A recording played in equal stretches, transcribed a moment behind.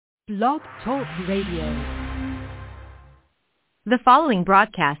Blog Talk Radio. The following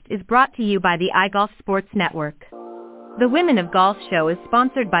broadcast is brought to you by the iGolf Sports Network. The Women of Golf show is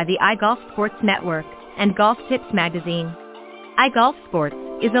sponsored by the iGolf Sports Network and Golf Tips magazine. iGolf Sports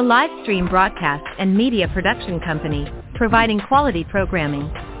is a live stream broadcast and media production company providing quality programming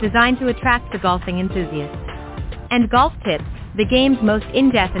designed to attract the golfing enthusiast. And Golf Tips, the game's most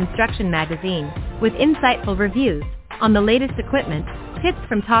in-depth instruction magazine, with insightful reviews on the latest equipment, tips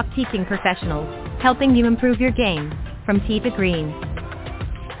from top teaching professionals, helping you improve your game from tee to green.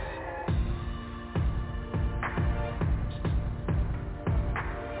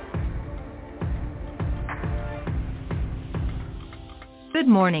 Good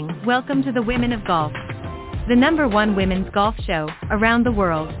morning. Welcome to the Women of Golf, the #1 women's golf show around the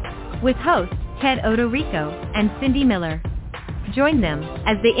world, with hosts Ted Odorico and Cindy Miller. Join them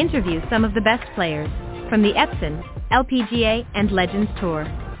as they interview some of the best players from the Epson, LPGA, and Legends Tour,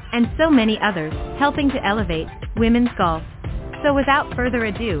 and so many others, helping to elevate women's golf. So without further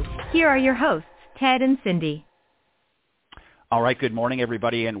ado, here are your hosts, Ted and Cindy. All right, good morning,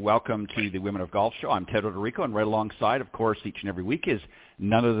 everybody, and welcome to the Women of Golf show. I'm Ted Odorico, and right alongside, of course, each and every week is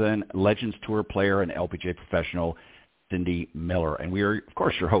none other than Legends Tour player and LPGA professional, Cindy Miller. And we are, of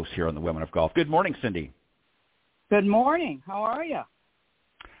course, your hosts here on the Women of Golf. Good morning, Cindy. Good morning. How are you?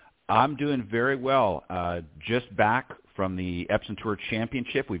 I'm doing very well. Just back from the Epson Tour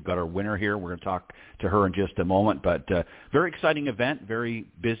Championship. We've got our winner here. We're going to talk to her in just a moment. But very exciting event, very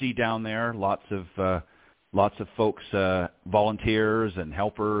busy down there. Lots of folks, volunteers and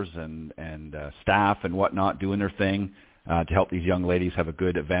helpers and staff and whatnot doing their thing to help these young ladies have a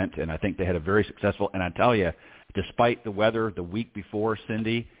good event. And I think they had a very successful, and I tell you, despite the weather the week before,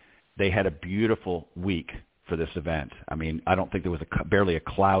 Cindy, they had a beautiful week for this event. I mean, I don't think there was barely a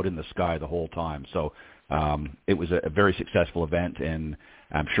cloud in the sky the whole time. So it was a very successful event, and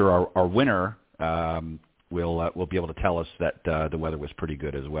I'm sure our winner will be able to tell us that the weather was pretty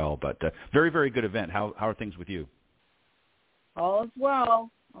good as well. But very, very good event. How are things with you? All is well.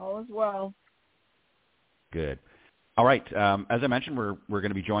 All is well. Good. All right. As I mentioned, we're going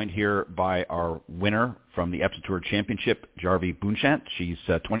to be joined here by our winner from the Epson Tour Championship, Jaravee Boonchant. She's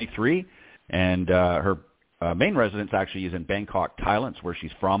 23, and her main residence actually is in Bangkok, Thailand, where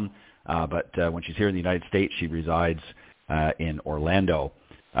she's from. But when she's here in the United States, she resides in Orlando.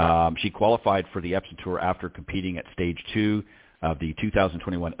 She qualified for the Epson Tour after competing at Stage 2 of the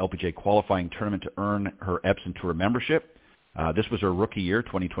 2021 LPGA qualifying tournament to earn her Epson Tour membership. This was her rookie year,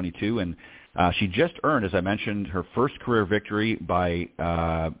 2022, and she just earned, as I mentioned, her first career victory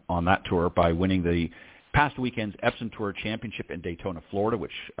on that tour by winning the past weekend's Epson Tour Championship in Daytona, Florida,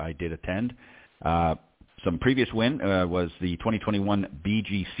 which I did attend. Some previous win was the 2021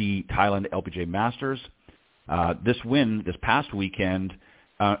 BGC Thailand LPGA Masters. This win this past weekend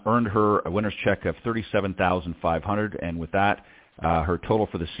earned her a winner's check of $37,500, and with that, her total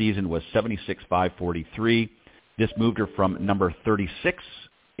for the season was $76,543. This moved her from number 36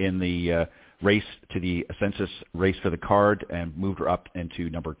 in the race to the census race for the card and moved her up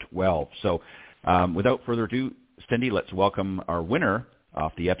into number 12. So without further ado, Cindy, let's welcome our winner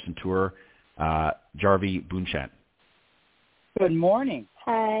off the Epson Tour, Jaravee Boonchant. Good morning.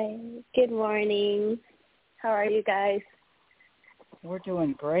 Hi. Good morning. How are you guys? We're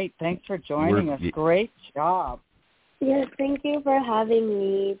doing great. Thanks for joining us. Great job. Yes, thank you for having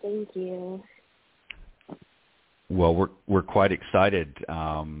me. Thank you. Well, we're quite excited.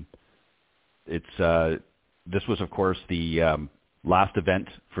 This was, of course, the last event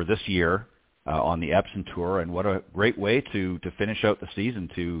for this year on the Epson Tour, and what a great way to finish out the season,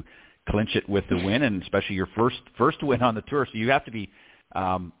 to clinch it with the win, and especially your first win on the tour. So you have to be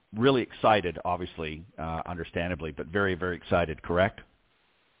really excited, obviously, understandably, but very, very excited, correct?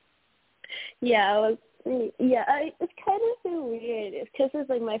 Yeah, it's kind of so weird. It's because it's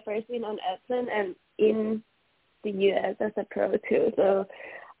like my first win on Epson and in the U.S. as a pro too, so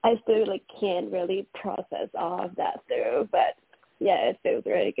I still can't really process all of that through, but yeah, it feels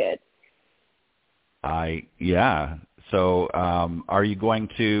really good. So are you going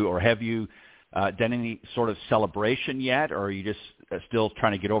to, or have you done any sort of celebration yet, or are you just still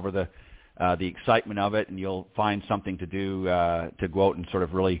trying to get over the excitement of it, and you'll find something to do to go out and sort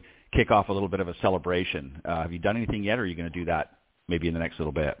of really kick off a little bit of a celebration? Have you done anything yet, or are you going to do that maybe in the next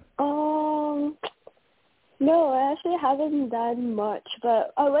little bit? No, I actually haven't done much,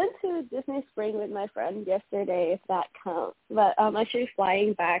 but I went to Disney Spring with my friend yesterday, if that counts. But I'm actually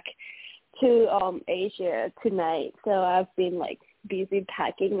flying back to Asia tonight, so I've been busy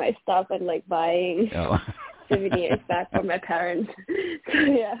packing my stuff and buying souvenirs back for my parents. So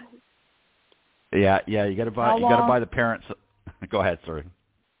yeah. Yeah, you got to buy the parents. Go ahead, sorry.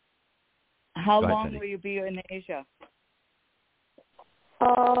 How Go ahead, long Cindy. will you be in Asia?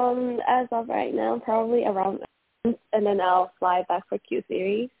 As of right now, probably around, and then I'll fly back for Q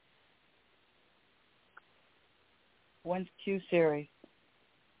Series. When's Q Series?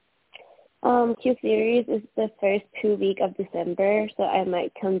 Q Series is the first 2 weeks of December, so I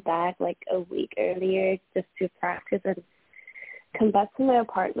might come back like a week earlier just to practice and come back to my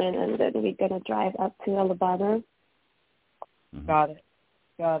apartment, and then we're gonna drive up to Alabama. Mm-hmm. Got it.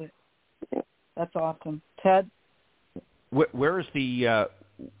 Yeah. That's awesome. Ted? Where is the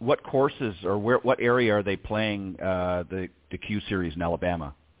what courses or what area are they playing the Q Series in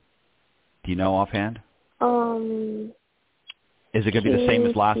Alabama? Do you know offhand? Is it going to be the same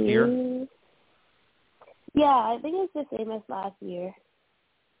as last year? Yeah, I think it's the same as last year.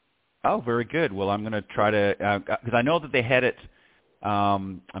 Oh, very good. Well, I'm going to try to because I know that they had it.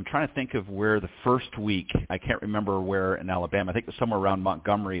 I'm trying to think of where the first week. I can't remember where in Alabama. I think it was somewhere around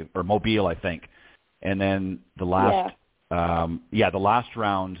Montgomery or Mobile, I think. And then the last, the last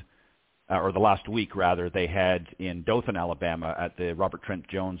round, or the last week rather, they had in Dothan, Alabama, at the Robert Trent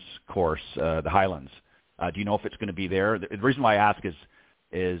Jones course, the Highlands. Do you know if it's going to be there? The reason why I ask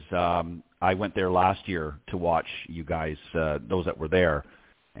is I went there last year to watch you guys, those that were there.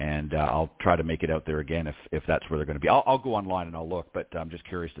 And I'll try to make it out there again if that's where they're going to be. I'll go online and I'll look, but I'm just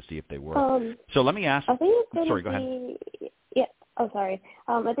curious to see if they were. So let me ask. I think it's going sorry, to go be. ahead. Yeah. Oh, sorry.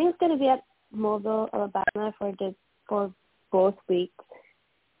 I think it's going to be at Mobile, Alabama for both weeks.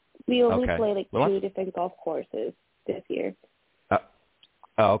 We only play two different golf courses this year.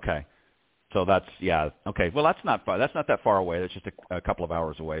 Okay. So that's okay. Well, that's not far. That's not that far away. That's just a couple of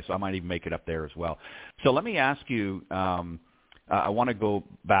hours away. So I might even make it up there as well. So let me ask you. I want to go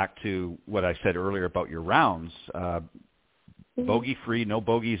back to what I said earlier about your rounds. Bogey-free, no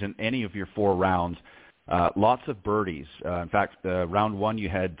bogeys in any of your 4 rounds. Lots of birdies. In fact, round 1 you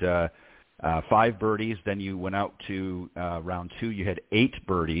had 5 birdies. Then you went out to round 2. You had 8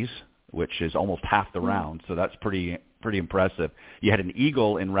 birdies, which is almost half the round. So that's pretty impressive. You had an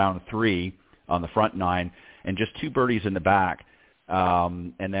eagle in round 3 on the front 9 and just 2 birdies in the back.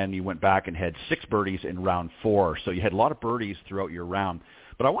 And then you went back and had 6 birdies in round 4. So you had a lot of birdies throughout your round.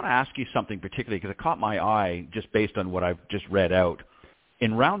 But I want to ask you something particularly because it caught my eye just based on what I've just read out.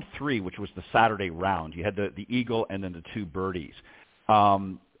 In round 3, which was the Saturday round, you had the eagle and then the 2 birdies.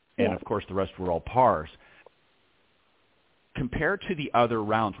 And, of course, the rest were all pars. Compared to the other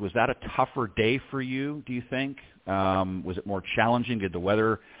rounds, was that a tougher day for you, do you think? Was it more challenging? Did the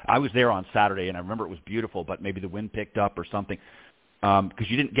weather – I was there on Saturday, and I remember it was beautiful, but maybe the wind picked up or something. Because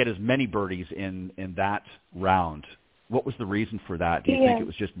you didn't get as many birdies in that round. What was the reason for that? Do you think it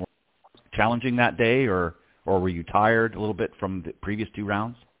was just more challenging that day, or were you tired a little bit from the previous 2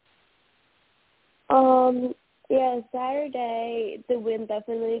 rounds? Saturday the wind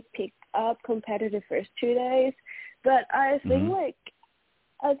definitely picked up compared to the first 2 days. But I think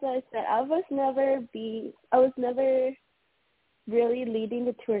as I said, I was never really leading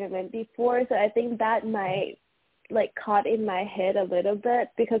the tournament before, so I think that might caught in my head a little bit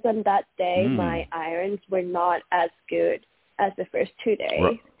because on that day my irons were not as good as the first 2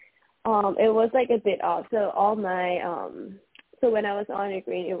 days. It was a bit off. So all my so when I was on the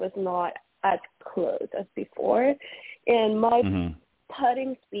green, it was not as close as before, and my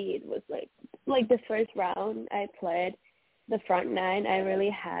putting speed was like the first round I played the front 9. I really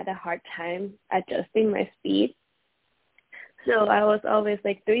had a hard time adjusting my speed. So I was always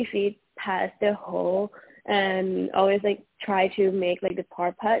 3 feet past the hole. And always try to make the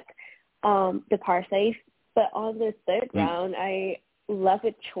par putt, the par safe. But on the third round, I left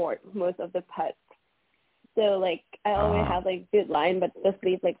it short most of the putts. So I always have good line, but just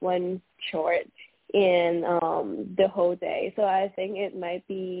leave one short in the whole day. So I think it might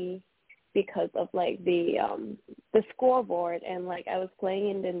be because of the scoreboard, and I was playing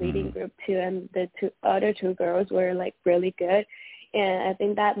in the leading group too, and the other 2 girls were really good, and I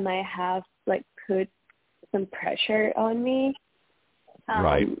think that might have put some pressure on me.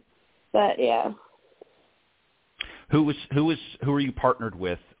 Right. But yeah. Who were you partnered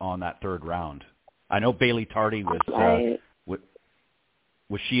with on that 3rd round? I know Bailey Tardy was.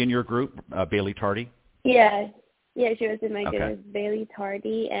 Was she in your group, Bailey Tardy? Yeah, she was in my group. Bailey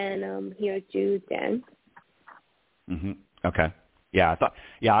Tardy and Hyo-Ju Dan. Okay. Yeah,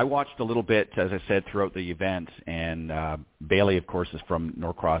 I watched a little bit, as I said, throughout the event, and Bailey, of course, is from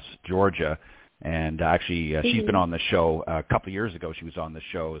Norcross, Georgia. And actually, she's been on the show a couple of years ago. She was on the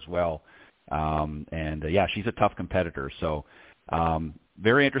show as well. She's a tough competitor. So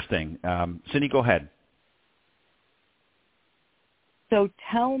very interesting. Cindy, go ahead. So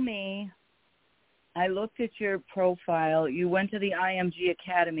tell me I looked at your profile. You went to the IMG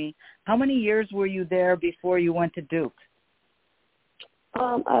Academy. How many years were you there before you went to Duke?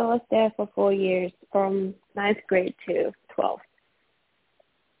 I was there for 4 years, from 9th grade to 12th.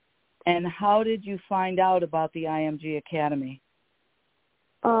 And how did you find out about the IMG Academy?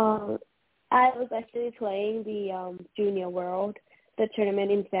 I was actually playing the Junior World, the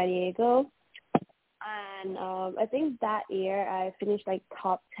tournament in San Diego. And I think that year I finished like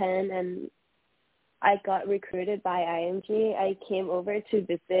top 10 and I got recruited by IMG. I came over to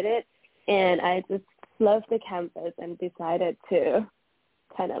visit it and I just loved the campus and decided to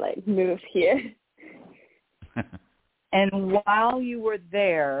kind of like move here. And while you were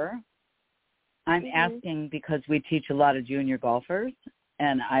there, I'm asking because we teach a lot of junior golfers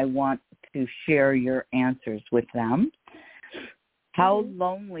and I want to share your answers with them. How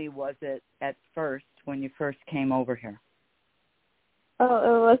lonely was it at first when you first came over here?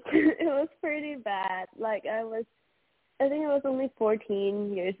 Oh, it was pretty bad. Like I think I was only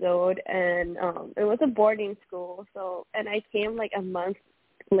 14 years old, and it was a boarding school. So, and I came like a month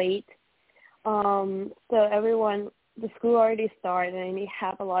late. So the school already started, and we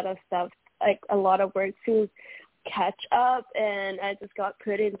have a lot of stuff, like a lot of work to catch up. And I just got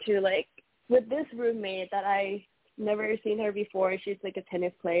put into like with this roommate that I never seen her before. She's like a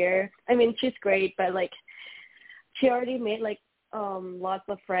tennis player. I mean, she's great, but like she already made like lots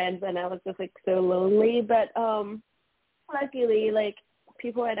of friends, and I was just like so lonely. But luckily, like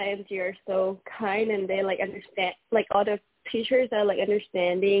people at IMG are so kind, and they like understand. Like all the teachers are like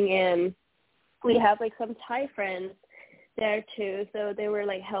understanding, and we have like some Thai friends there too, so they were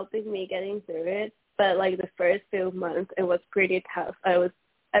like helping me getting through it. But like the first few months, it was pretty tough. I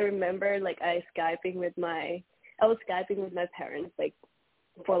remember like I was Skyping with my parents like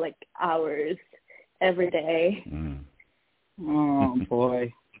for like hours every day. Oh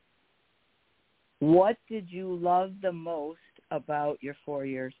boy. What did you love the most about your 4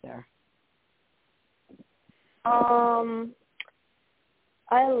 years there? I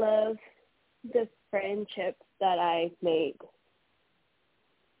love the friendships that I made.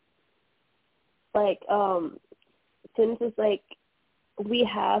 Like, since it's like we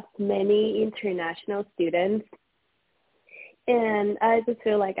have many international students, and I just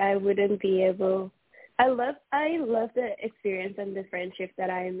feel like I wouldn't be able. I love the experience and the friendship that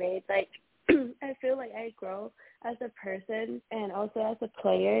I made. Like, I feel like I grow as a person and also as a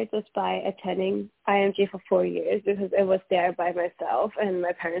player just by attending IMG for 4 years, because I was there by myself and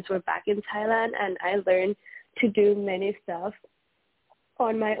my parents were back in Thailand, and I learned to do many stuff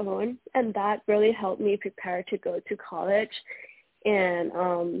on my own, and that really helped me prepare to go to college. And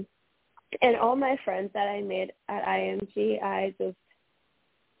all my friends that I made at IMG,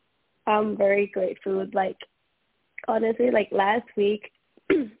 I'm very grateful. Like, honestly, like last week,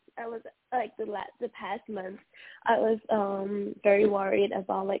 I was like the past month, I was very worried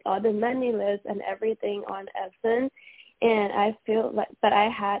about like all the money lists and everything on Epson, and I feel like, but I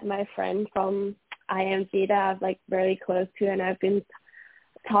had my friend from IMG that I'm like really close to, and I've been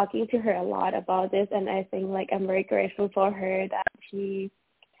talking to her a lot about this, and I think like I'm very grateful for her that she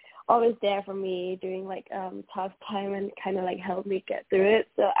always there for me during like tough time and kind of like helped me get through it.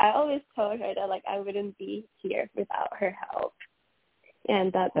 So I always told her that like I wouldn't be here without her help,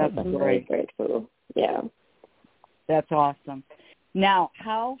 and that's I'm very grateful. Yeah, that's awesome. Now,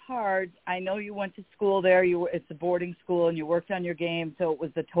 how hard? I know you went to school there. It's a boarding school, and you worked on your game, so it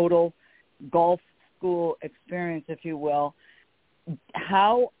was the total golf school experience, if you will.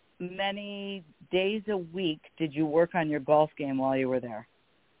 How many days a week did you work on your golf game while you were there?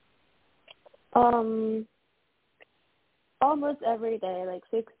 Almost every day, like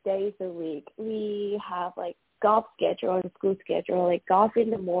 6 days a week. We have like golf schedule and school schedule, like golf in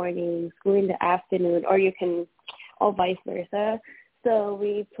the morning, school in the afternoon, or vice versa. So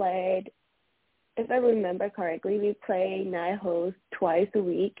we played, if I remember correctly, we play 9 holes twice a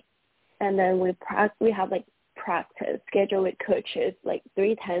week, and then we have like practice schedule with coaches like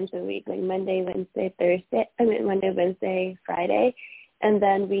 3 times a week, like Monday, Wednesday, Friday. And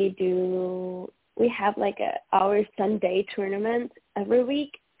then we have like our Sunday tournament every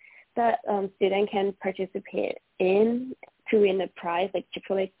week that student can participate in to win a prize, like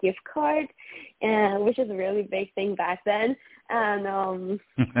Chipotle gift card, and which is a really big thing back then. And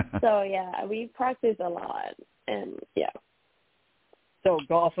so yeah, we practice a lot, and yeah. So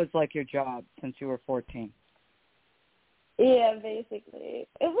golf was like your job since you were 14. Yeah, basically.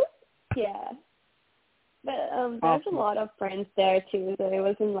 It was, yeah. But there's a lot of friends there too, so it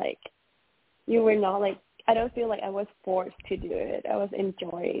wasn't like you were not like, I don't feel like I was forced to do it. I was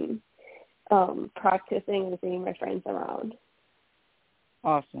enjoying practicing and seeing my friends around.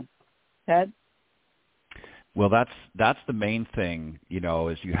 Awesome. Ted? Well, that's the main thing,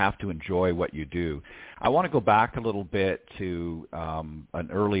 is you have to enjoy what you do. I want to go back a little bit to an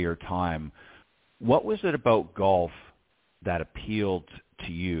earlier time. What was it about golf that appealed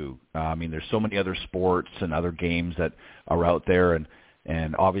to you? I mean, there's so many other sports and other games that are out there,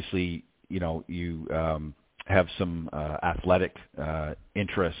 and obviously, you have some athletic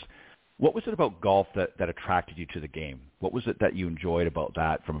interests. What was it about golf that attracted you to the game? What was it that you enjoyed about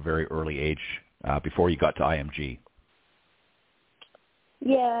that from a very early age before you got to IMG?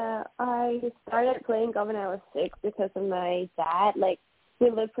 Yeah, I started playing golf when I was 6 because of my dad. Like, we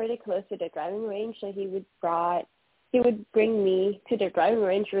lived pretty close to the driving range, so he would bring me to the driving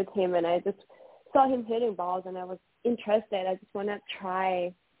range with him, and I just saw him hitting balls, and I was interested. I just wanted to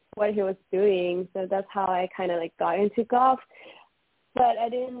try what he was doing, so that's how I kind of like got into golf. But I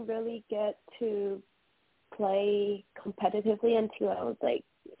didn't really get to play competitively until I was like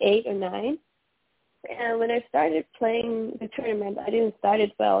 8 or 9. And when I started playing the tournament, I didn't start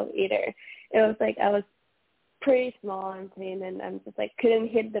it well either. It was like I was pretty small and thin, and I'm just like couldn't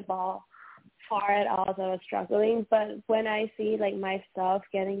hit the ball far at all, so I was struggling. But when I see like myself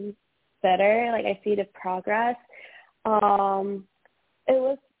getting better, like I see the progress, it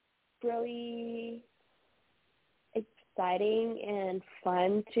was really exciting and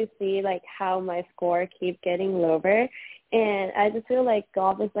fun to see like how my score keep getting lower. And I just feel like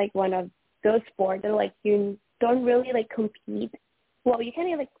golf is like one of those sports that like you don't really like compete. Well, you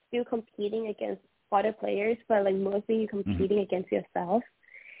kind of like still competing against other players, but like mostly you're competing against yourself.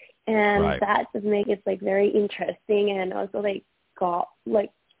 And that just makes it like very interesting. And also like golf,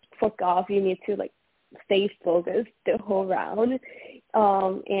 like for golf, you need to like stay focused the whole round,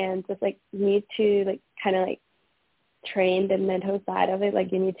 and just like need to like kind of like train the mental side of it.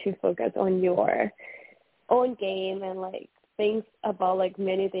 Like you need to focus on your own game and like things about like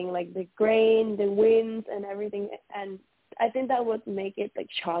many things, like the grain, the winds, and everything. And I think that would make it like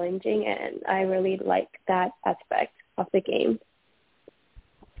challenging, and I really like that aspect of the game.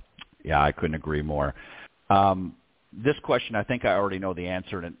 Yeah, I couldn't agree more. This question, I think I already know the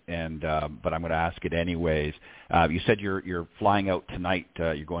answer, but I'm going to ask it anyways. You said you're flying out tonight.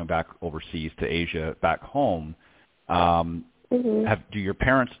 You're going back overseas to Asia, back home. Do your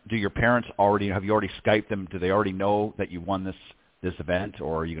parents already? Have you already Skyped them? Do they already know that you won this event,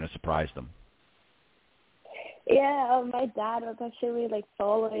 or are you going to surprise them? Yeah, my dad was actually like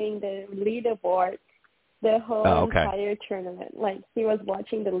following the leaderboard the whole entire tournament. Like he was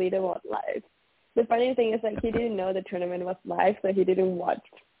watching the leaderboard live. The funny thing is like he didn't know the tournament was live, so he didn't watch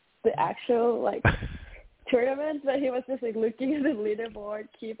the actual like tournament, but he was just like looking at the leaderboard,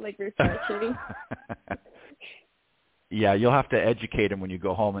 keep like refreshing. Yeah, you'll have to educate him when you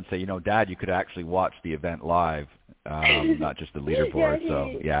go home and say, Dad, you could actually watch the event live, not just the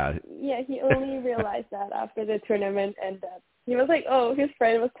leaderboard. Yeah, he only realized that after the tournament, and he was like, oh, his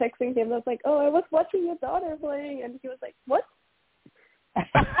friend was texting him. I was like, oh, I was watching your daughter playing, and he was like, what?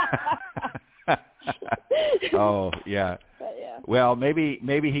 Oh, yeah. But, yeah. Well, maybe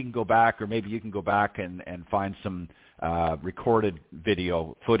he can go back, or maybe you can go back and find some recorded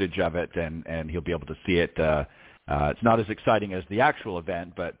video footage of it, and he'll be able to see it. It's not as exciting as the actual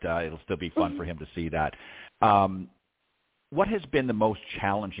event, but it'll still be fun for him to see that. What has been the most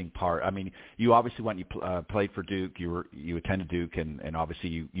challenging part? I mean, you obviously went, you played for Duke, you attended Duke, and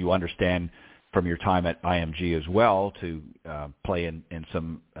obviously you understand from your time at IMG as well to play in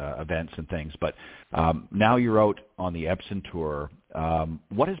some events and things. But now you're out on the Epson Tour.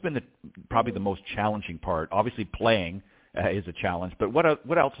 What has been probably the most challenging part? Obviously playing is a challenge, but what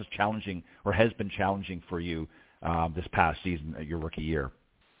else is challenging or has been challenging for you this past season, your rookie year?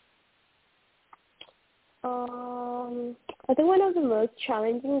 I think one of the most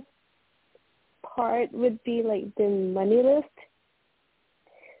challenging part would be like the money list.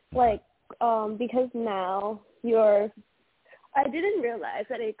 Like, because now I didn't realize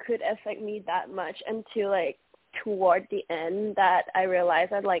that it could affect me that much until like toward the end that I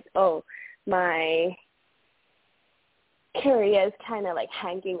realized that like, oh, my career is kind of like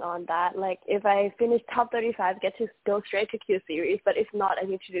hanging on that. Like if I finish top 35, get to go straight to Q Series, but if not, I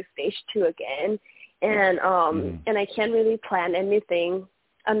need to do stage 2 again. And and I can't really plan anything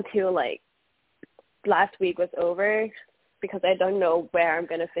until like last week was over because I don't know where I'm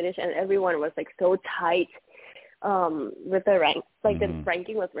going to finish, and everyone was like so tight with the rank. Like the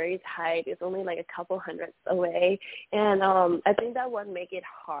ranking was very tight. It's only like a couple hundreds away, and I think that would make it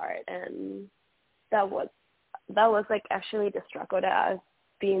hard, and that was like actually the struggle that I've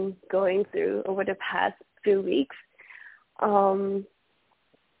been going through over the past few weeks.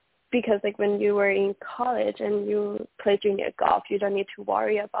 because like when you were in college and you play junior golf, you don't need to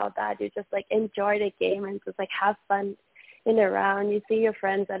worry about that. You just like enjoy the game and just like have fun in the round. You see your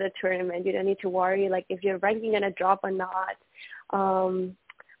friends at a tournament. You don't need to worry like if your ranking gonna drop or not.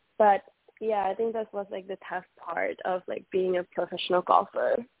 But yeah, I think that was like the tough part of like being a professional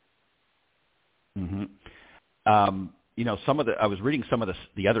golfer. Mm-hmm. I was reading some of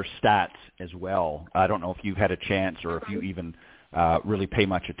the other stats as well. I don't know if you've had a chance or if you even really pay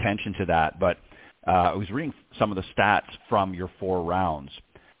much attention to that, but I was reading some of the stats from your 4 rounds.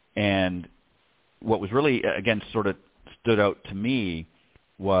 And what was really, again, sort of stood out to me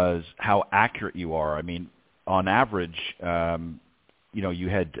was how accurate you are. I mean, on average, you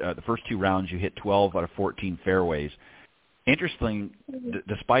had the first 2 rounds, you hit 12 out of 14 fairways. Interesting,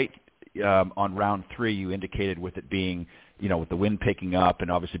 despite on round 3, you indicated with it being, with the wind picking up and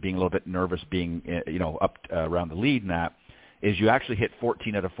obviously being a little bit nervous being, up around the lead and that, is you actually hit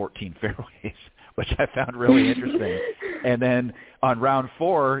 14 out of 14 fairways, which I found really interesting. And then on round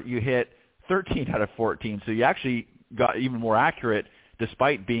 4, you hit 13 out of 14. So you actually got even more accurate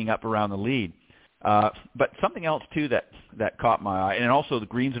despite being up around the lead. But something else, too, that caught my eye, and also the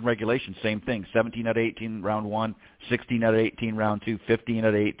greens and regulation, same thing, 17 out of 18 round 1, 16 out of 18 round 2, 15 out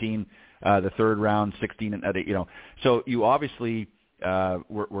of 18 the third round, 16 out of, So you obviously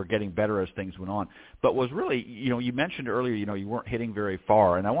were getting better as things went on. But was really, you mentioned earlier, you weren't hitting very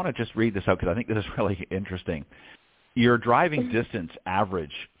far, and I want to just read this out because I think this is really interesting. Your driving distance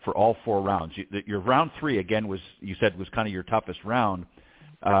average for all 4 rounds, your round 3, again, you said was kind of your toughest round.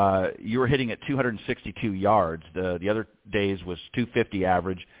 You were hitting at 262 yards. The other days was 250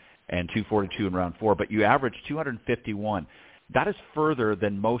 average and 242 in round 4, but you averaged 251. That is further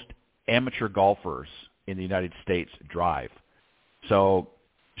than most amateur golfers in the United States drive. So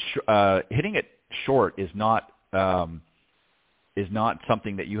hitting it short is not something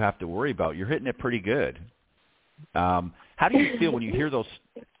that you have to worry about. You're hitting it pretty good. How do you feel when you hear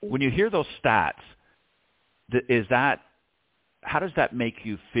those stats? How does that make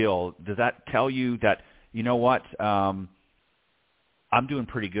you feel? Does that tell you that, you know what, I'm doing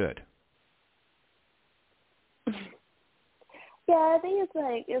pretty good? Yeah, I think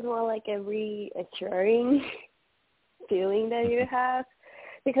it's more like a reassuring feeling that you have,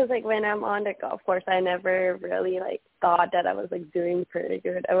 because like when I'm on the golf course, I never really like thought that I was like doing pretty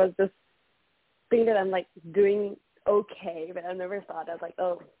good. I was just thinking that I'm like doing okay, but I never thought I was like,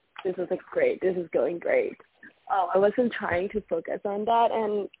 oh, this is like great, this is going great. I wasn't trying to focus on that,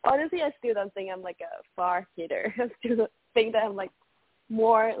 and honestly, I still don't think I'm like a far hitter. I still think that I'm like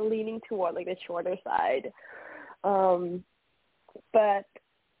more leaning toward like the shorter side. But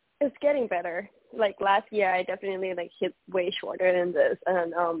it's getting better. Like last year, I definitely like hit way shorter than this,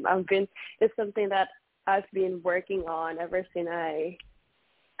 and it's something that I've been working on ever since my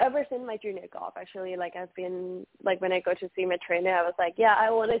junior golf. Actually, like I've been like when I go to see my trainer, I was like, yeah, I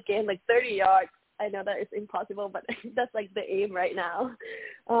want to gain like 30 yards. I know that it's impossible, but that's like the aim right now.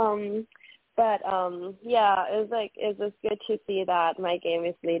 Yeah, it's just good to see that my game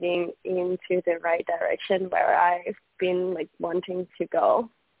is leading into the right direction where I've been like wanting to go.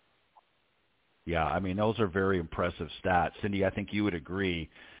 Yeah, I mean, those are very impressive stats. Cindy, I think you would agree.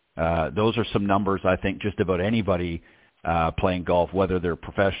 Those are some numbers I think just about anybody playing golf, whether they're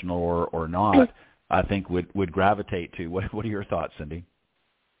professional or not, I think would gravitate to. What are your thoughts, Cindy?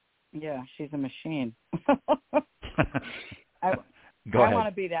 Yeah, she's a machine. I want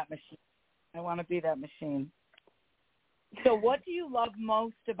to be that machine. So what do you love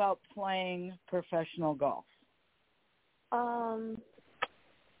most about playing professional golf?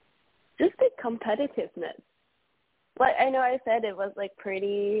 Just the competitiveness. Like I know I said it was like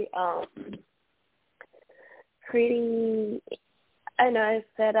pretty I know I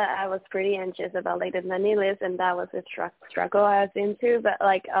said that I was pretty anxious about like the money list, and that was a struggle I was into. But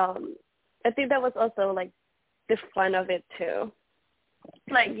like I think that was also like the fun of it too.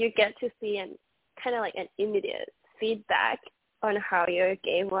 Like you get to see and kind of like an immediate feedback on how your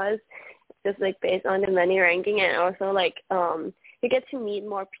game was, just like based on the money ranking, and also like you get to meet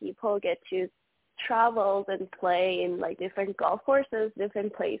more people, get to travel and play in like different golf courses,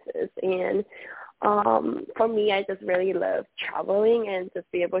 different places, and for me, I just really love traveling and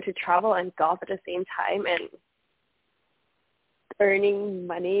just be able to travel and golf at the same time and earning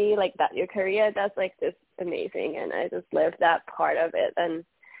money like that your career. That's like just amazing, and I just love that part of it, and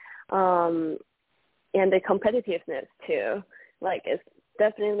the competitiveness too. Like it's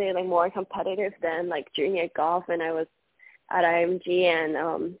definitely like more competitive than like junior golf when I was at IMG,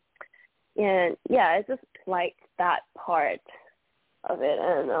 and yeah, I just like that part of it,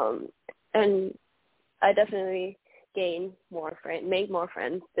 and I definitely gain more friends, make more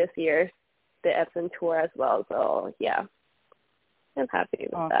friends this year, the Epson tour as well. So yeah, I'm happy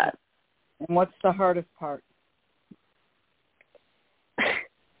with that. And what's the hardest part?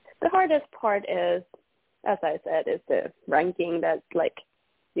 The hardest part is, as I said, is the ranking. That's like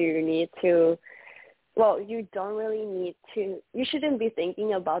you need to. Well, you don't really need to. You shouldn't be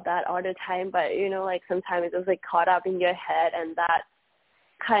thinking about that all the time. But you know, like sometimes it's just like caught up in your head, and that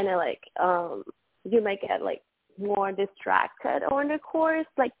kind of like you might get like more distracted on the course.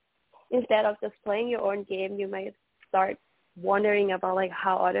 Like instead of just playing your own game, you might start wondering about like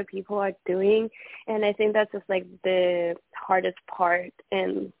how other people are doing. And I think that's just like the hardest part,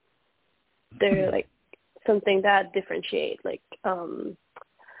 and they're like something that differentiates like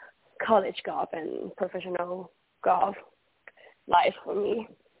college golf and professional golf life for me.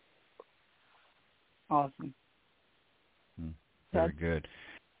 Awesome. Very good.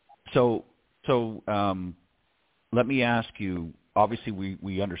 So let me ask you, obviously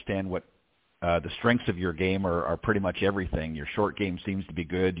we understand what the strengths of your game are pretty much everything. Your short game seems to be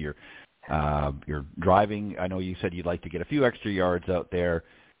good. Your driving, I know you said you'd like to get a few extra yards out there,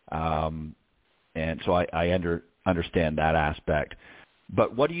 and so I understand that aspect.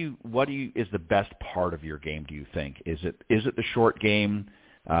 But what do you is the best part of your game, do you think? Is it the short game?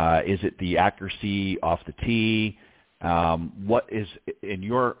 Is it the accuracy off the tee? What is, in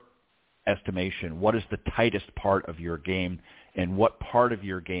your estimation, what is the tightest part of your game, and what part of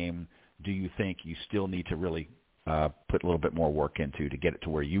your game do you think you still need to really put a little bit more work into to get it to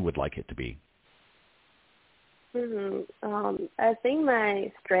where you would like it to be? I think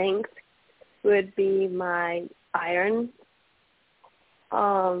my strength would be my iron.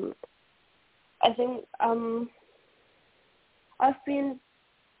 I think I've been,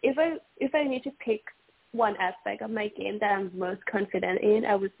 if I need to pick one aspect of my game that I'm most confident in,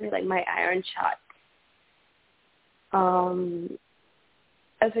 I would say like my iron shot.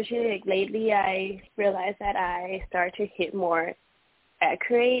 Especially like lately, I realized that I start to hit more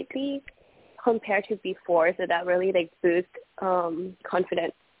accurately compared to before, so that really like boosts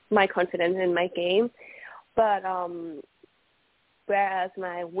my confidence in my game. But whereas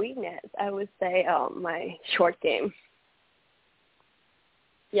my weakness, I would say my short game.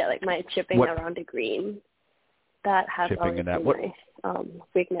 Yeah, like my chipping around the green. That has always been my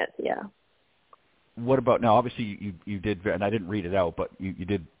weakness, yeah. What about, now obviously you did, and I didn't read it out, but you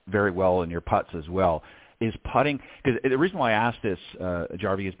did very well in your putts as well. Is putting, because the reason why I asked this,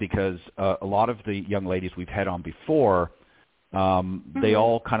 Jaravee, is because a lot of the young ladies we've had on before, they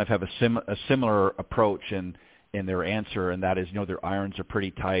all kind of have a similar approach in their answer, and that is, their irons are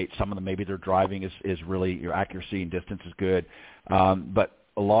pretty tight. Some of them, maybe their driving is really, your accuracy and distance is good, but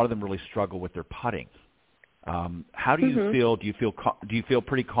a lot of them really struggle with their putting. How do you feel? Do you feel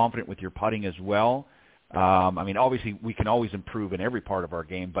pretty confident with your putting as well? I mean, obviously we can always improve in every part of our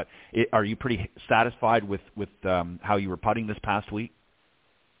game, but are you pretty satisfied with how you were putting this past week?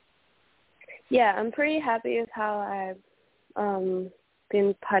 Yeah, I'm pretty happy with how I've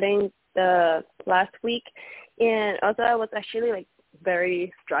been putting the last week, and also I was actually like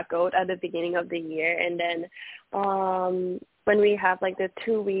very struggled at the beginning of the year, and then when we have like the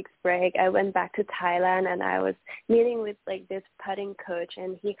 2 weeks break, I went back to Thailand, and I was meeting with like this putting coach,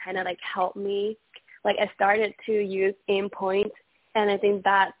 and he kind of like helped me. Like I started to use aim points, and I think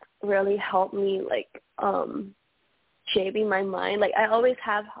that really helped me like shaping my mind. Like I always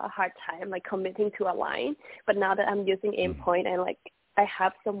have a hard time like committing to a line, but now that I'm using aim point, and like I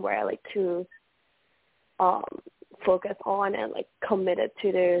have somewhere like to focus on and like committed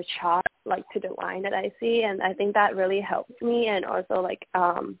to the shot, like to the line that I see, and I think that really helps me. And also like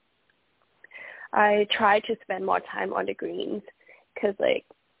I try to spend more time on the greens, because like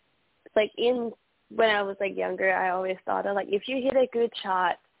when I was like younger, I always thought that like if you hit a good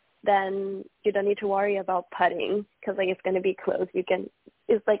shot, then you don't need to worry about putting, because like it's gonna be close.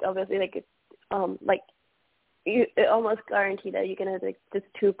 It's like obviously like it almost guarantee that you're gonna like just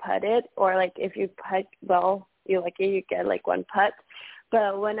two putt it, or like if you putt well, you get like one putt.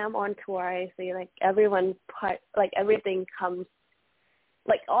 But when I'm on tour, I see like everyone putt, like everything comes,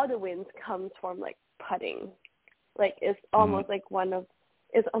 like all the wins comes from like putting. Like it's almost like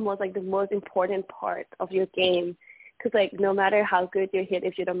it's almost like the most important part of your game, because like no matter how good you hit,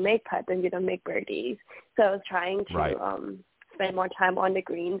 if you don't make putts, then you don't make birdies. So I was trying to spend more time on the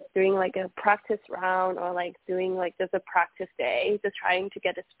greens, doing like a practice round, or like doing like just a practice day, just trying to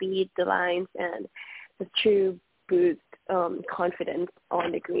get the speed, the lines, and just to boost confidence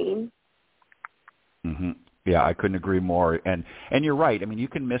on the green. Yeah, I couldn't agree more. And you're right. I mean, you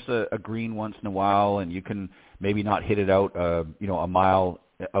can miss a green once in a while, and you can maybe not hit it out, a mile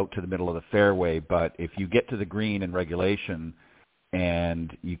out to the middle of the fairway, but if you get to the green in regulation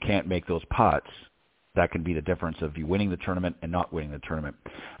and you can't make those putts, that can be the difference of you winning the tournament and not winning the tournament.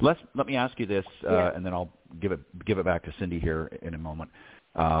 Let me ask you this, and then I'll give it back to Cindy here in a moment.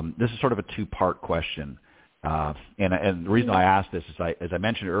 This is sort of a two-part question, and the reason I asked this is, as I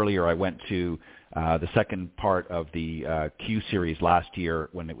mentioned earlier, I went to the second part of the Q Series last year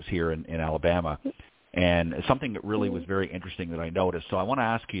when it was here in Alabama, and something that really was very interesting that I noticed. So I want to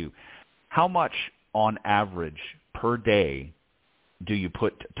ask you, how much on average per day do you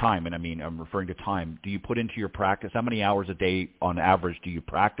put time, and I mean I'm referring to time, do you put into your practice? How many hours a day on average do you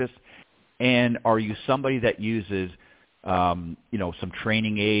practice? And are you somebody that uses some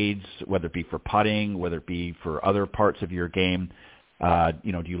training aids, whether it be for putting, whether it be for other parts of your game?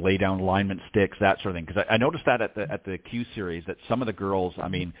 Do you lay down alignment sticks, that sort of thing? Because I noticed that at the Q Series that some of the girls, I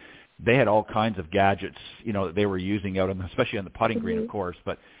mean, they had all kinds of gadgets, that they were using out, especially on the putting green, of course.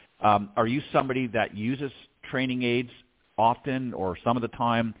 But are you somebody that uses training aids often or some of the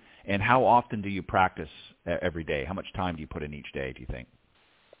time? And how often do you practice every day? How much time do you put in each day, do you think?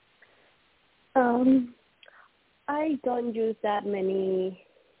 I don't use that many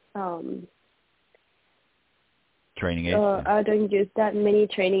training aids. I don't use that many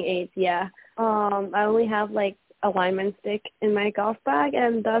training aids. Yeah. I only have like alignment stick in my golf bag,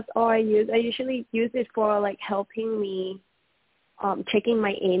 and that's all I use. I usually use it for like helping me checking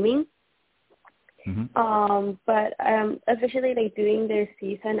my aiming. Mm-hmm. But especially like during the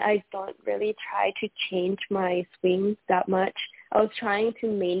season, I don't really try to change my swing that much. I was trying to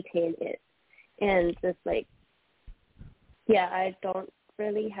maintain it, and just like, I don't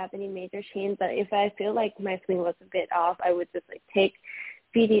really have any major change. But if I feel like my swing was a bit off, I would just like take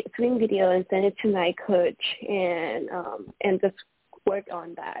swing video and send it to my coach and just work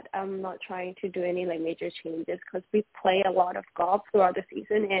on that. I'm not trying to do any like major changes because we play a lot of golf throughout the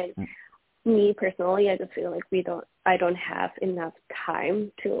season, and me personally, I just feel like I don't have enough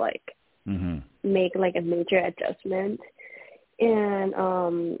time to like make like a major adjustment. And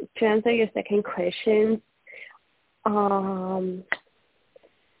to answer your second question,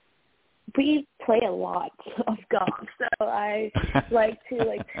 we play a lot of golf, so I like to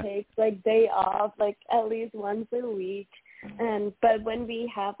like take like day off like at least once a week. But when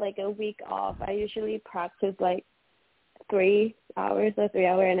we have like a week off, I usually practice like 3 hours or 3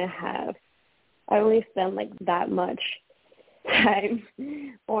 hour and a half. I only spend like that much time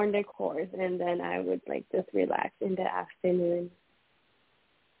on the course, and then I would like just relax in the afternoon.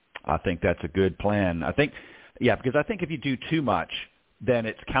 I think that's a good plan. Because I think if you do too much, then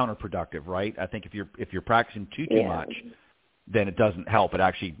it's counterproductive, right? I think if you're practicing too much, then it doesn't help. It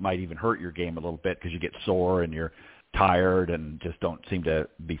actually might even hurt your game a little bit because you get sore and you're tired and just don't seem to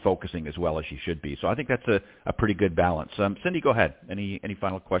be focusing as well as you should be. So I think that's a pretty good balance. Cindy, go ahead. Any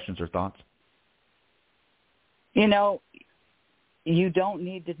final questions or thoughts? You don't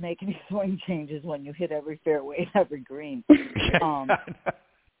need to make any swing changes when you hit every fairway, every green.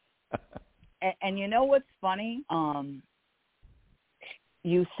 And you know what's funny?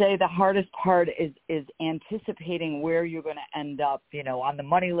 You say the hardest part is anticipating where you're going to end up, on the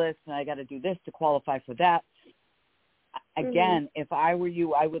money list, and I got to do this to qualify for that. Again, if I were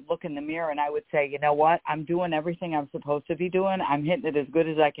you, I would look in the mirror and I would say, you know what? I'm doing everything I'm supposed to be doing. I'm hitting it as good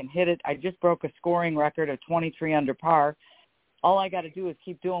as I can hit it. I just broke a scoring record of 23 under par. All I got to do is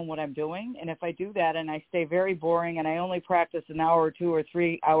keep doing what I'm doing. And if I do that and I stay very boring and I only practice an hour or 2 or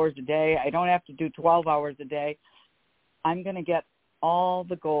 3 hours a day, I don't have to do 12 hours a day, I'm going to get all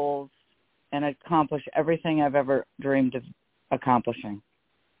the goals and accomplish everything I've ever dreamed of accomplishing.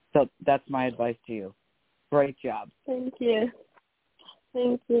 So that's my advice to you. Great job. Thank you.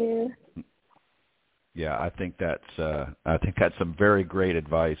 Yeah, I think that's some very great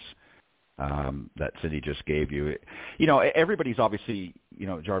advice that Cindy just gave you. Everybody's obviously,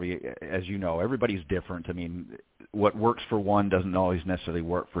 Jaravee, as you know, everybody's different. I mean, what works for one doesn't always necessarily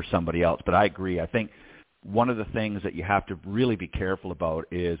work for somebody else. But I agree. I think one of the things that you have to really be careful about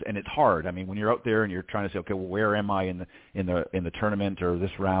is, and it's hard. I mean, when you're out there and you're trying to say, okay, well, where am I in the tournament or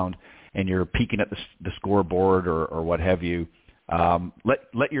this round, and you're peeking at the scoreboard or what have you,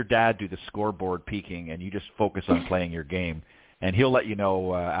 let your dad do the scoreboard peeking, and you just focus on playing your game, and he'll let you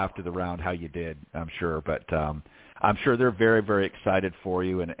know after the round how you did, I'm sure. But I'm sure they're very, very excited for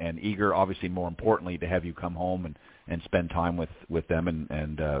you and eager, obviously, more importantly, to have you come home and spend time with them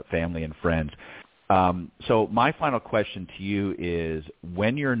and family and friends. So my final question to you is,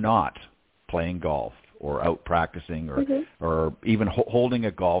 when you're not playing golf or out practicing or even holding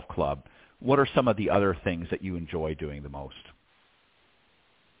a golf club, what are some of the other things that you enjoy doing the most?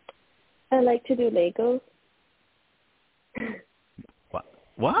 I like to do Legos.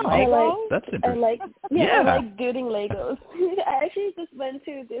 Wow, that's interesting. I like building Legos. I actually just went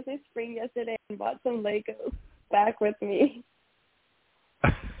to Disney Spring yesterday and bought some Legos back with me.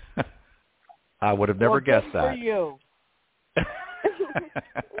 I would have never guessed that. For you.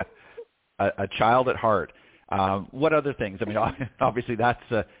 A child at heart. What other things? I mean, obviously that's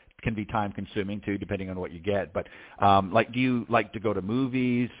can be time consuming too, depending on what you get. But do you like to go to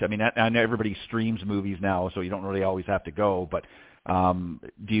movies? I mean, I know everybody streams movies now, so you don't really always have to go. But do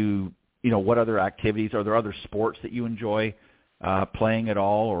you, what other activities? Are there other sports that you enjoy playing at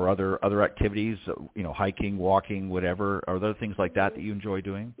all, or other activities? Hiking, walking, whatever. Are there things like that you enjoy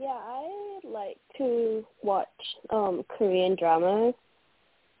doing? Yeah, I like to watch Korean dramas.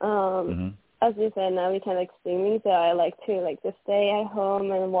 As you said, now we can streaming, so I like to just stay at home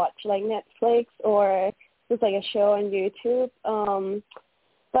and watch Netflix or just a show on YouTube.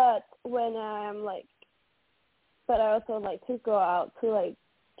 But when but I also like to go out to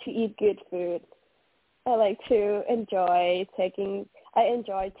eat good food. I enjoy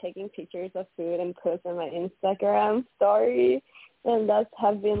taking pictures of food and post on my Instagram story, and that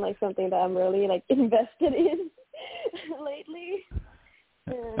has been something that I'm really invested in lately.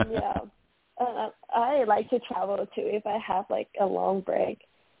 And yeah. I like to travel too. If I have a long break,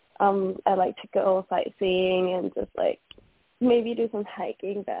 I like to go sightseeing and just maybe do some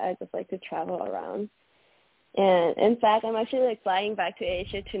hiking. But I just like to travel around. And in fact, I'm actually flying back to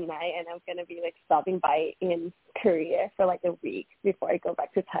Asia tonight, and I'm gonna be stopping by in Korea for a week before I go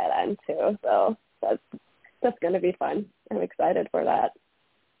back to Thailand too. So that's gonna be fun. I'm excited for that.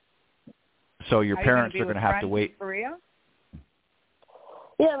 So your parents are gonna have to wait. Korea?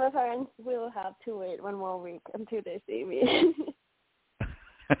 Yeah, my parents will have to wait one more week until they see me.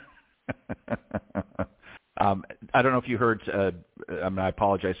 I don't know if you heard, I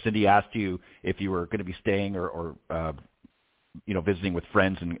apologize, Cindy asked you if you were going to be staying or visiting with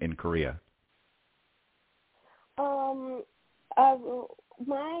friends in Korea. My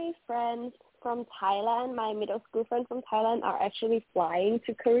friends from Thailand, my middle school friends from Thailand are actually flying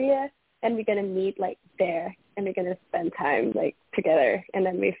to Korea, and we're going to meet there, and we're going to spend time together, and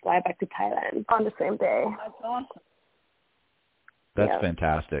then we fly back to Thailand on the same day. That's awesome. That's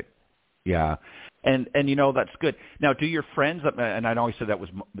fantastic. Yeah. And that's good. Now, do your friends, and I know I said that was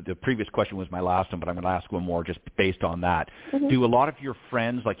the previous question was my last one, but I'm going to ask one more just based on that. Mm-hmm. Do a lot of your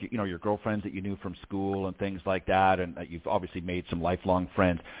friends, your girlfriends that you knew from school and things like that, and you've obviously made some lifelong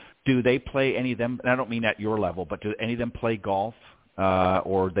friends, do they play any of them, and I don't mean at your level, but do any of them play golf?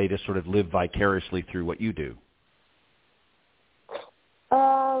 Or they just sort of live vicariously through what you do?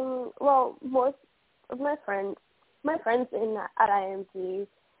 Well, most of my friends at IMG,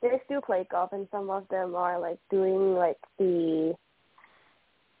 they still play golf, and some of them are doing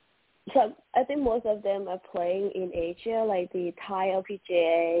So I think most of them are playing in Asia, the Thai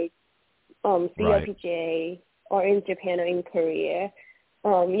LPGA, CLPGA, or in Japan or in Korea.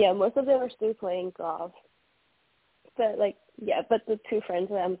 Most of them are still playing golf. But but the two friends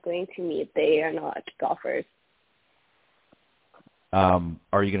that I'm going to meet, they are not golfers.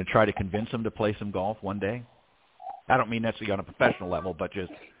 Are you going to try to convince them to play some golf one day? I don't mean necessarily on a professional level, but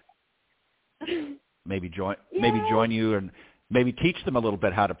just maybe join you and maybe teach them a little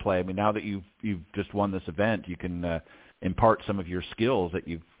bit how to play. I mean, now that you've just won this event, you can impart some of your skills that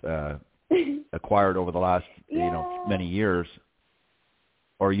you've acquired over the last many years.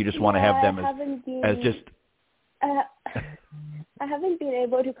 Or you just want to have them as just. I haven't been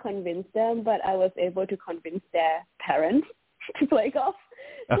able to convince them, but I was able to convince their parents to play golf.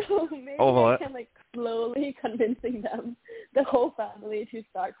 So maybe I can slowly convincing them, the whole family, to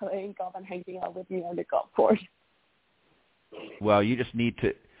start playing golf and hanging out with me on the golf course. Well, you just need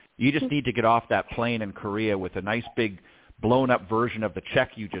to get off that plane in Korea with a nice big blown up version of the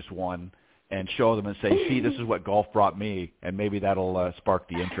check you just won and show them and say, see, this is what golf brought me, and maybe that'll spark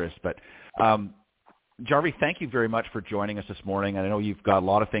the interest. But Jaravee, thank you very much for joining us this morning. I know you've got a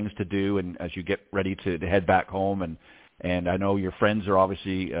lot of things to do, and as you get ready to head back home, and I know your friends are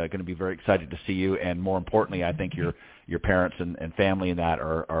obviously going to be very excited to see you, and more importantly, I think your parents and family and that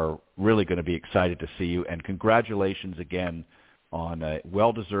are really going to be excited to see you. And congratulations again on a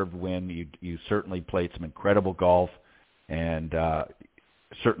well-deserved win. You certainly played some incredible golf, and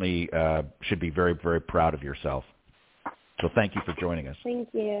certainly should be very, very proud of yourself. So thank you for joining us. Thank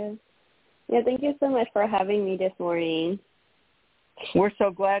you. Yeah, thank you so much for having me this morning. We're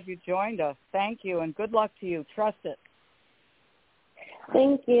so glad you joined us. Thank you, and good luck to you. Trust it.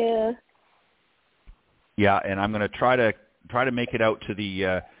 Thank you. Yeah, and I'm going to try to make it out to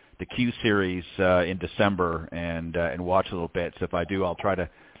the Q series in December and watch a little bit. So if I do, I'll try to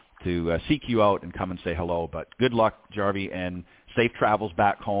to seek you out and come and say hello. But good luck, Jaravee, and safe travels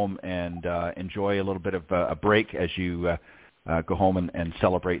back home, and enjoy a little bit of a break as you go home and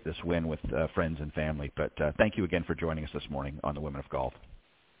celebrate this win with friends and family. But thank you again for joining us this morning on the Women of Golf.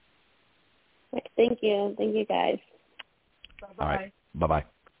 Thank you. Thank you, guys. Bye-bye. All right. Bye-bye.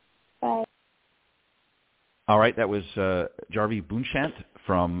 Bye. All right. That was Jaravee Boonchant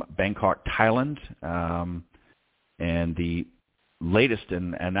from Bangkok, Thailand, and the latest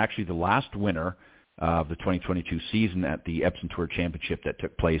and actually the last winner of the 2022 season at the Epson Tour Championship that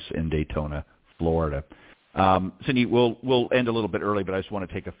took place in Daytona, Florida. Cindy, we'll end a little bit early, but I just want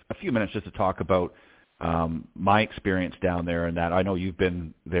to take a few minutes just to talk about my experience down there, and that I know you've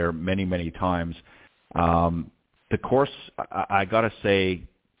been there many, many times. The course, I got to say,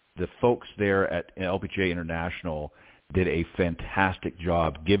 the folks there at LPGA International did a fantastic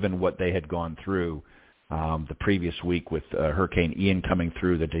job, given what they had gone through the previous week with Hurricane Ian coming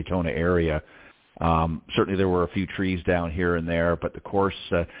through the Daytona area. Certainly there were a few trees down here and there, but the course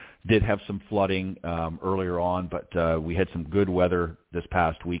did have some flooding earlier on, but we had some good weather this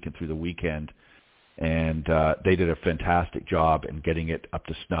past week and through the weekend, and they did a fantastic job in getting it up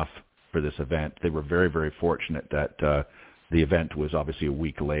to snuff for this event. They were very, very fortunate that the event was obviously a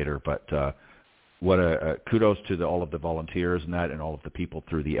week later, but what a kudos to all of the volunteers and that, and all of the people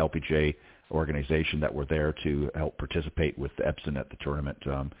through the LPGA organization that were there to help participate with Epson at the tournament.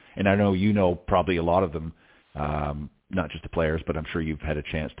 And I know you know probably a lot of them, not just the players, but I'm sure you've had a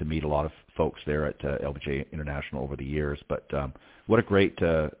chance to meet a lot of folks there at LPGA International over the years. But what a great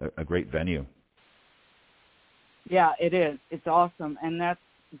venue. Yeah, it is. It's awesome, and that's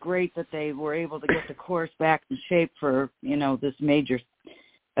great that they were able to get the course back in shape for, this major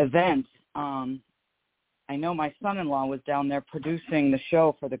event. I know my son-in-law was down there producing the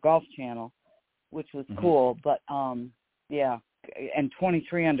show for the Golf Channel, which was cool. But, yeah, and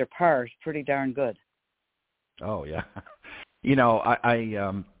 23 under par is pretty darn good. Oh, yeah.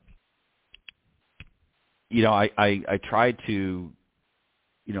 I tried to,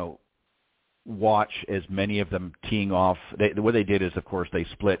 watch as many of them teeing off. What they did is, of course, they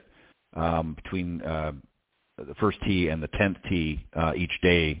split between the first tee and the 10th tee each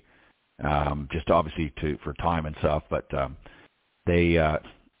day, just obviously for time and stuff. But so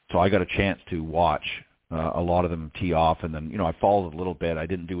I got a chance to watch a lot of them tee off, and then I followed a little bit. I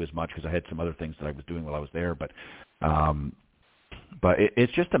didn't do as much because I had some other things that I was doing while I was there. But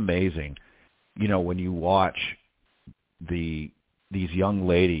it's just amazing, when you watch these young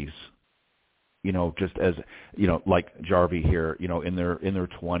ladies, just as like Jaravee here, in their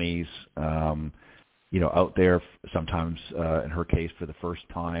 20s, out there sometimes in her case for the first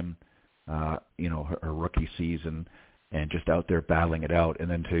time, her rookie season, and just out there battling it out,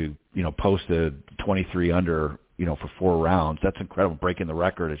 and then to post a 23 under for 4 rounds. That's incredible, breaking the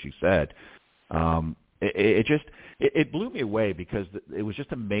record, as you said. It blew me away, because it was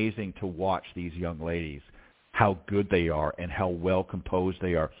just amazing to watch these young ladies, how good they are and how well composed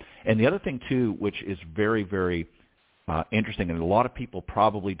they are. And the other thing too, which is very, very interesting, and a lot of people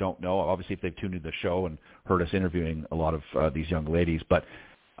probably don't know, obviously if they've tuned into the show and heard us interviewing a lot of these young ladies, but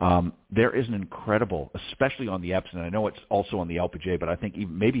there is an incredible, especially on the Epson, and I know it's also on the LPGA, but I think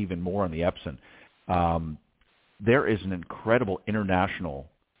maybe even more on the Epson, there is an incredible international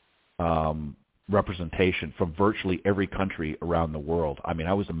representation from virtually every country around the world. I mean,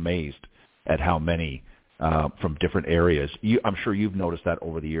 I was amazed at how many from different areas. I'm sure you've noticed that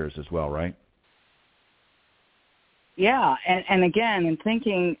over the years as well, right? Yeah, and again, in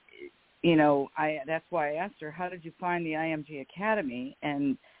thinking, that's why I asked her, how did you find the IMG Academy?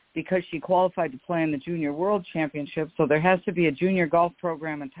 And because she qualified to play in the Junior World Championship, so there has to be a junior golf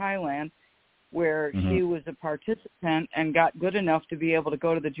program in Thailand where she was a participant and got good enough to be able to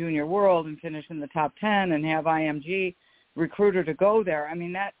go to the Junior World and finish in the top 10 and have IMG recruit her to go there. I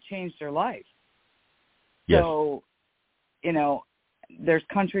mean, that changed her life. Yes. So, there's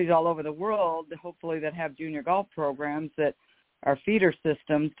countries all over the world, hopefully, that have junior golf programs that are feeder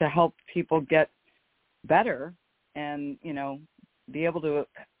systems to help people get better and, be able to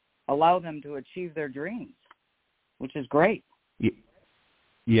allow them to achieve their dreams, which is great.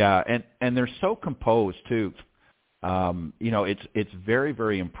 Yeah, and they're so composed, too. It's very,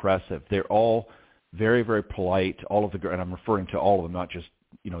 very impressive. They're all very, very polite, all of the, and I'm referring to all of them, not just,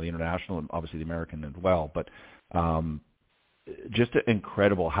 the international and obviously the American as well, but just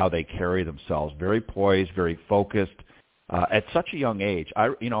incredible how they carry themselves. Very poised, very focused at such a young age.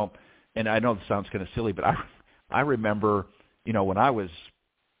 And I know this sounds kind of silly, but I remember, when I was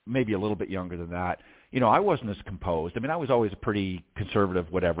maybe a little bit younger than that, I wasn't as composed. I mean, I was always a pretty conservative,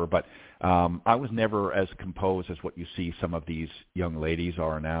 whatever, but I was never as composed as what you see some of these young ladies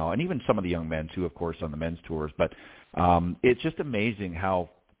are now, and even some of the young men too, of course, on the men's tours. But it's just amazing how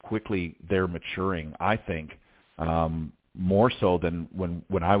quickly they're maturing, I think, more so than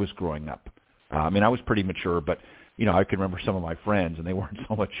when I was growing up. I mean, I was pretty mature, but, I can remember some of my friends, and they weren't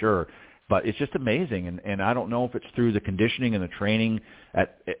so mature. But it's just amazing, and I don't know if it's through the conditioning and the training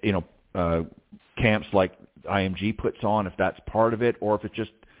at, camps like IMG puts on, if that's part of it, or if it's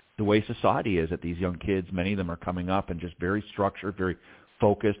just the way society is that these young kids, many of them are coming up and just very structured, very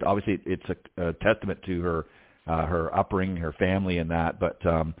focused. Obviously, it's a testament to her upbringing, her family, and that. But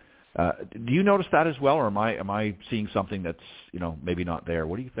do you notice that as well, or am I seeing something that's maybe not there?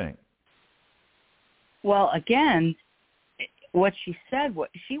 What do you think? Well, again, what she said,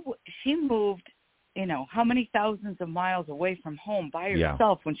 she moved, how many thousands of miles away from home by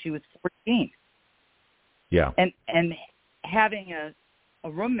herself when she was 14. Yeah. And having a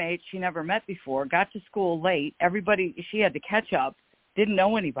roommate she never met before, got to school late, she had to catch up, didn't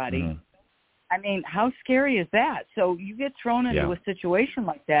know anybody. Mm-hmm. I mean, how scary is that? So you get thrown into a situation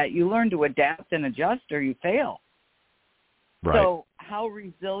like that, you learn to adapt and adjust, or you fail. Right. So how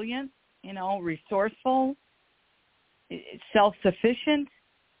resilient, resourceful, self-sufficient.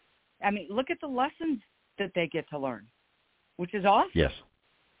 I mean, look at the lessons that they get to learn, which is awesome. Yes.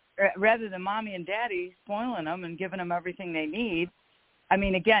 Rather than mommy and daddy spoiling them and giving them everything they need. I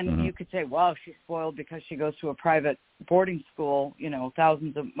mean, again, you could say, well, she's spoiled because she goes to a private boarding school,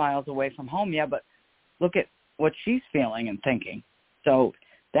 thousands of miles away from home. Yeah, but look at what she's feeling and thinking. So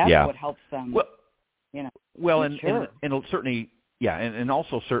that's what helps them, Well, and certainly, and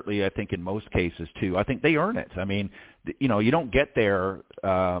also certainly I think in most cases, too, I think they earn it. I mean, you don't get there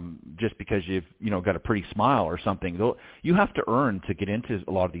just because you've, got a pretty smile or something. You have to earn to get into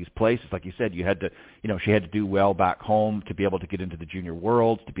a lot of these places. Like you said, you had to, she had to do well back home to be able to get into the junior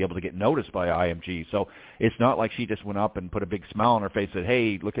worlds, to be able to get noticed by IMG. So it's not like she just went up and put a big smile on her face and said,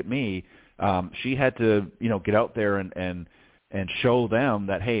 hey, look at me. She had to, get out there and show them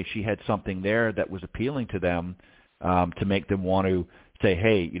that, hey, she had something there that was appealing to them, to make them want to say,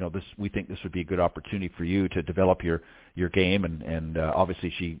 hey, we think this would be a good opportunity for you to develop your game. And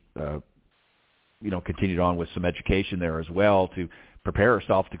obviously she, continued on with some education there as well to prepare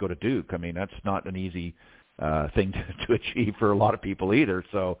herself to go to Duke. I mean, that's not an easy thing to achieve for a lot of people either.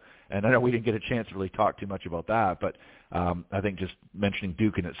 So, and I know we didn't get a chance to really talk too much about that, but I think just mentioning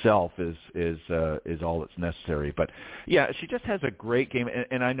Duke in itself is all that's necessary. But yeah, she just has a great game,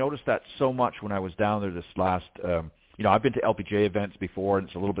 and I noticed that so much when I was down there this last. I've been to LPGA events before, and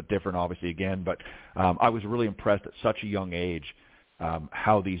it's a little bit different, obviously, again. But I was really impressed at such a young age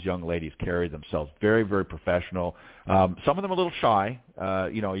how these young ladies carry themselves. Very, very professional. Some of them a little shy.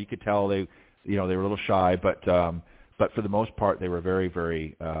 You could tell they were a little shy, but for the most part, they were very,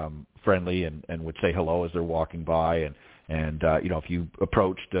 very friendly and would say hello as they're walking by. And if you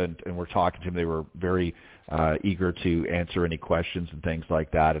approached and were talking to them, they were very eager to answer any questions and things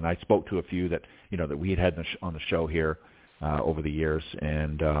like that. And I spoke to a few that that we had on the show here over the years,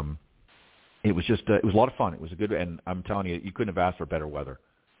 and it was just it was a lot of fun. It was a good, and I'm telling you, you couldn't have asked for better weather.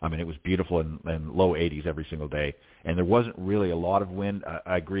 I mean, it was beautiful and low 80s every single day, and there wasn't really a lot of wind.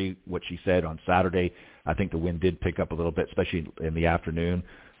 I agree what she said on Saturday. I think the wind did pick up a little bit, especially in the afternoon.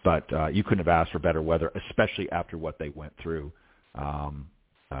 But you couldn't have asked for better weather, especially after what they went through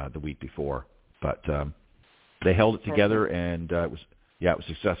the week before. But they held it together, and it was a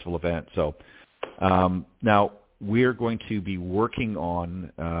successful event. So now we're going to be working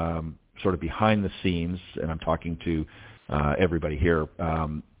on sort of behind the scenes, and I'm talking to everybody here,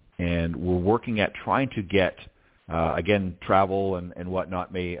 and we're working at trying to get, again, travel and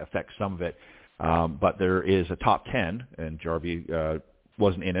whatnot may affect some of it, but there is a top 10, and Jaravee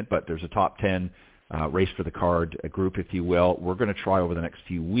wasn't in it, but there's a top 10 race for the card group, if you will. We're going to try over the next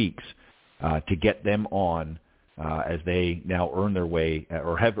few weeks to get them on as they now earn their way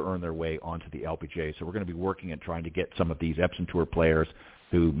or have earned their way onto the LPGA. So we're going to be working at trying to get some of these Epson Tour players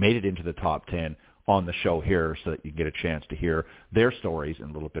who made it into the top 10 on the show here so that you get a chance to hear their stories and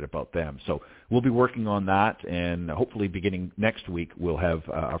a little bit about them. So we'll be working on that, and hopefully beginning next week we'll have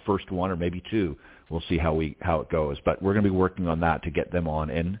our first one or maybe two. We'll see how it goes. But we're going to be working on that to get them on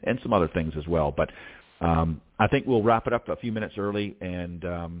and some other things as well. But I think we'll wrap it up a few minutes early and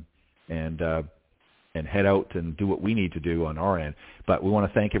head out and do what we need to do on our end. But we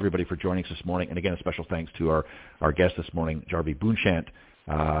want to thank everybody for joining us this morning. And again, a special thanks to our guest this morning, Jaravee Boonchant,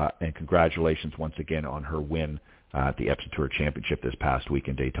 and congratulations once again on her win at the Epson Tour Championship this past week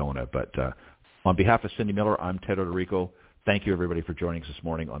in Daytona. But on behalf of Cindy Miller, I'm Ted Odorico. Thank you, everybody, for joining us this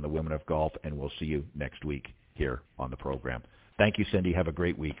morning on the Women of Golf, and we'll see you next week here on the program. Thank you, Cindy. Have a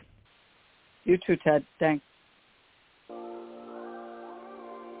great week. You too, Ted. Thanks.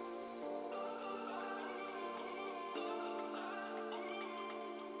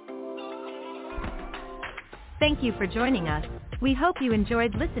 Thank you for joining us. We hope you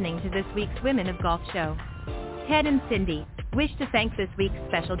enjoyed listening to this week's Women of Golf show. Ted and Cindy wish to thank this week's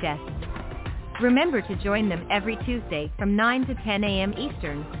special guests. Remember to join them every Tuesday from 9 to 10 a.m.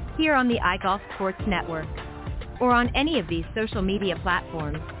 Eastern here on the iGolf Sports Network or on any of these social media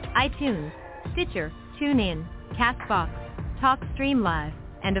platforms: iTunes, Stitcher, TuneIn, CastBox, TalkStream Live,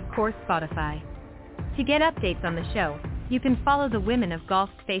 and of course Spotify. To get updates on the show, you can follow the Women of Golf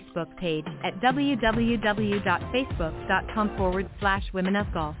Facebook page at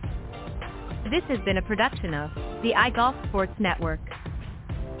www.facebook.com/womenofgolf. This has been a production of the iGolf Sports Network.